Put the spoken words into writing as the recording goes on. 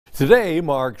Today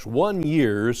marks 1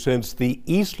 year since the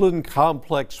Eastland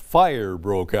Complex Fire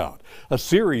broke out. A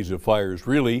series of fires,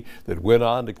 really, that went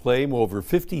on to claim over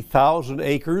 50,000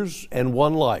 acres and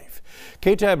one life.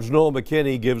 KTAB's Noah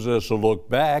McKinney gives us a look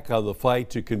back on the fight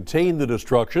to contain the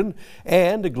destruction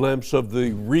and a glimpse of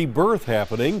the rebirth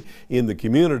happening in the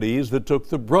communities that took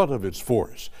the brunt of its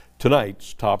force.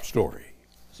 Tonight's top story.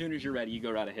 As soon as you're ready, you go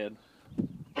right ahead.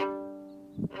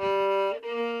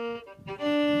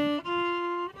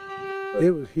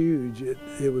 It was huge.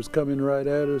 It was coming right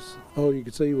at us. All you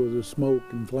could see was the smoke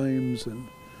and flames, and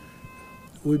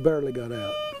we barely got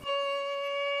out.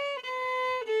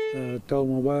 I told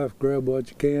my wife, grab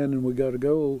what you can and we got to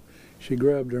go. She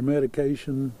grabbed her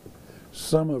medication,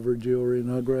 some of her jewelry,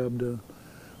 and I grabbed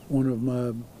one of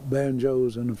my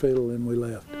banjos and a fiddle, and we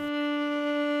left.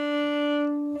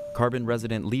 Carbon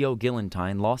resident Leo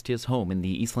Gillentine lost his home in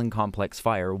the Eastland Complex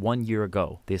Fire 1 year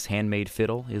ago. This handmade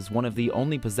fiddle is one of the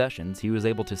only possessions he was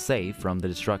able to save from the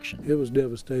destruction. It was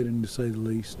devastating, to say the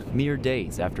least. Mere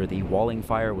days after the Walling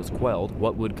fire was quelled,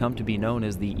 what would come to be known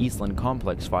as the Eastland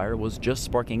Complex Fire was just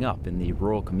sparking up in the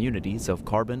rural communities of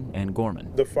Carbon and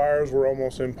Gorman. The fires were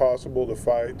almost impossible to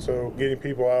fight, so getting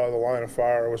people out of the line of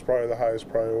fire was probably the highest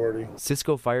priority.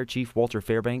 Cisco Fire Chief Walter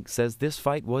Fairbanks says this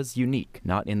fight was unique,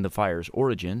 not in the fire's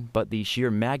origin, but the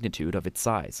sheer magnitude of its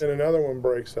size. And another one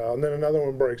breaks out, and then another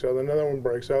one breaks out, and another one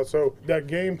breaks out. So that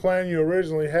game plan you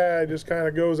originally had just kind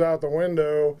of goes out the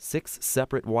window. 6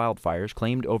 separate wildfires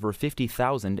claimed over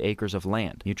 50,000 acres of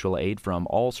land. Mutual aid from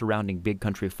all surrounding Big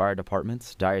Country fire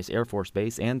departments, Dyess Air Force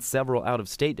Base, and several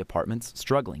out-of-state departments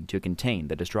struggling to contain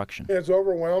the destruction. It's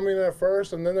overwhelming at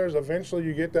first, and then there's eventually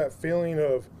you get that feeling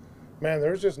of, man,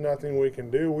 there's just nothing we can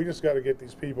do. We just got to get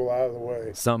these people out of the way.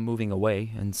 Some moving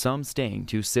away and some staying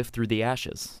to sift through the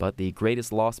ashes. But the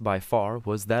greatest loss by far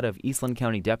was that of Eastland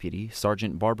County Deputy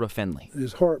Sergeant Barbara Finley.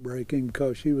 It's heartbreaking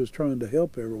because she was trying to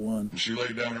help everyone. She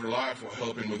laid down her life while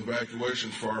helping with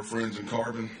evacuations for our friends in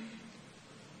Carbon.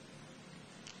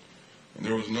 And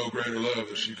there was no greater love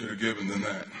that she could have given than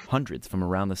that. Hundreds from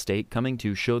around the state coming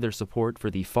to show their support for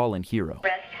the fallen hero.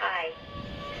 Rest high.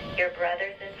 Your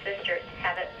brothers and sisters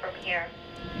have it from here.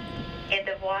 End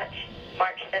of watch,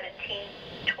 March 17,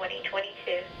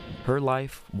 2022. Her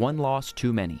life, one loss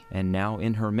too many, and now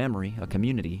in her memory, a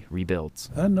community rebuilds.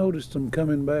 I noticed them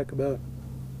coming back about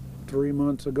 3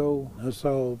 months ago. I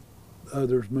saw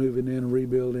others moving in,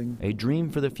 rebuilding. A dream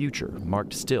for the future,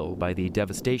 marked still by the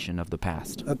devastation of the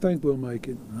past. I think we'll make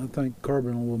it. I think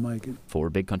Carbon will make it. For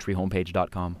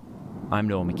BigCountryHomepage.com, I'm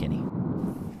Noah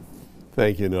McKinney.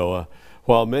 Thank you, Noah.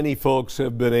 While many folks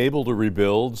have been able to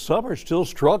rebuild, some are still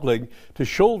struggling to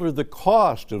shoulder the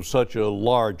cost of such a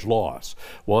large loss.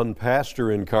 One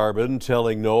pastor in Carbon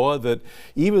telling Noah that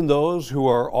even those who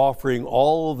are offering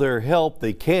all their help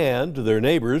they can to their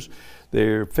neighbors,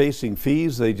 they're facing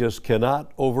fees they just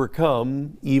cannot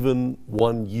overcome even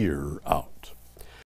 1 year out.